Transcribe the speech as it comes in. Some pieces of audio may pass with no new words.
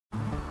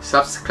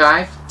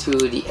Subscribe to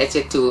the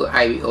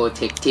HS2IVO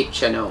Tech Tip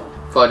channel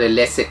for the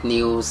latest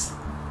news,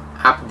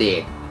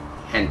 update,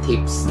 and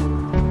tips.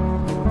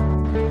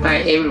 Hi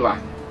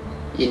everyone.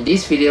 In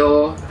this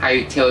video, I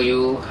will tell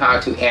you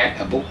how to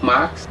add a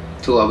bookmark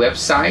to a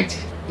website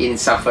in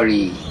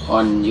Safari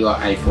on your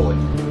iPhone.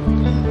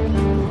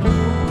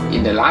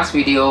 In the last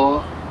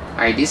video,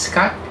 I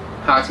discussed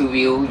how to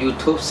view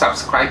YouTube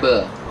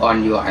subscriber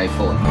on your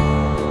iPhone.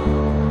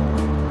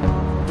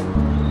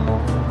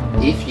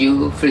 If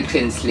you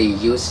frequently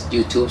use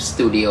YouTube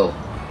Studio,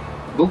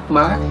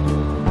 bookmark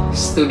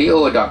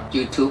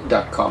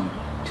studio.youtube.com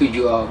to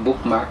your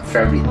bookmark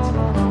favorite,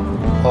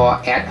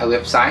 or add a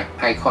website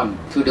icon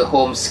to the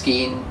home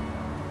screen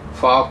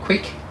for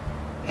quick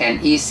and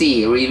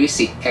easy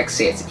revisit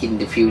access in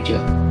the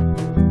future.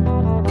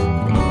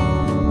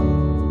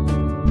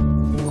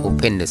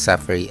 Open the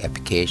Safari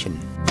application.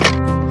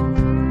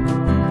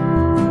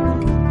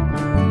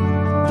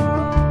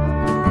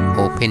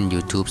 Open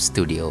YouTube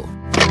Studio.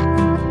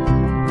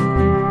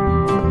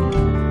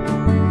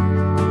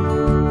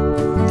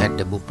 Add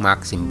the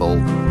bookmark symbol.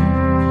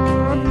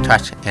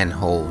 Touch and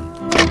hold.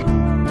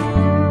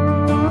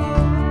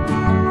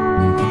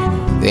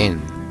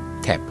 Then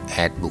tap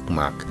Add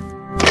Bookmark.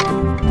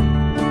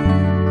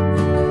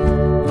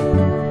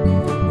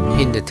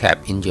 Pin the tab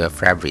in your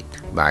favorite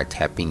by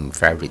tapping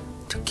Favorite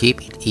to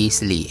keep it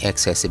easily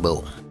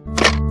accessible.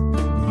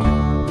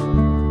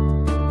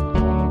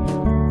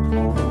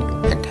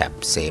 And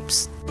tap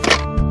Saves.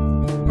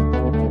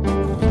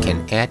 You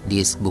can add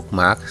these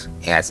bookmarks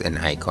as an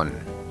icon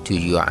to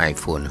your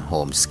iPhone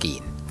home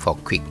screen for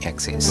quick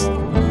access.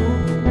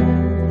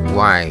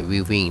 While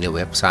viewing the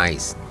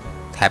websites,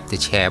 tap the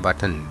Share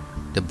button,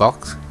 the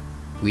box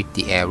with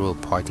the arrow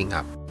pointing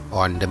up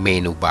on the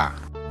menu bar.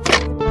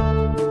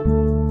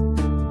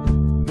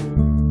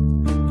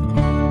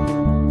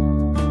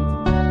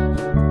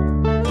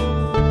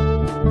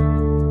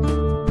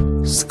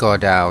 Scroll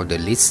down the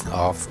list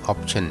of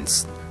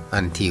options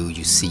until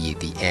you see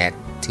the Add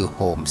to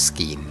Home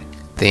screen.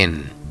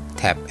 Then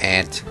tap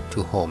Add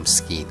to Home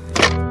screen.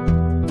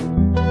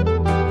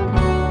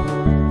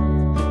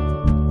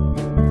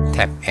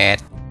 Tap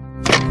Add.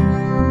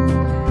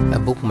 A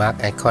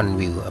bookmark icon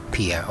will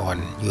appear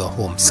on your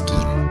home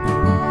screen.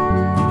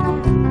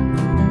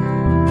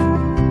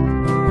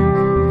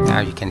 Now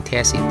you can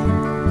test it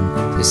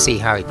to see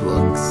how it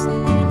works.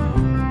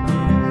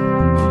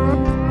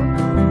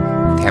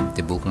 Tap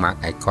the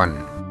bookmark icon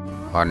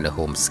on the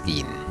home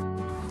screen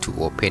to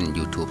open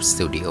YouTube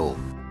Studio.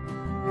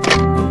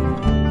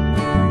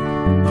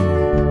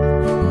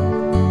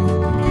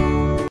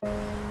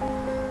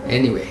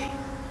 Anyway,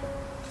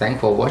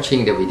 thanks for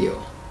watching the video.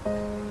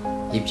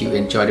 If you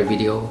enjoyed the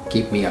video,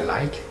 give me a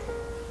like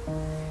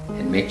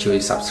and make sure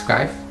you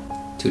subscribe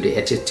to the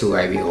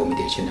HS2IVO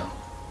Media channel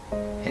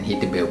and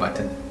hit the bell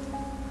button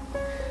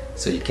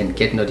so you can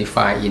get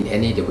notified in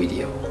any of the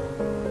video.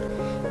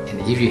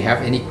 And if you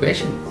have any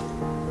question,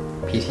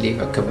 please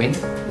leave a comment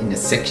in the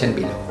section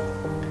below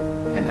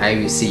and I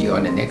will see you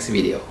on the next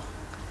video.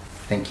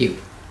 Thank you.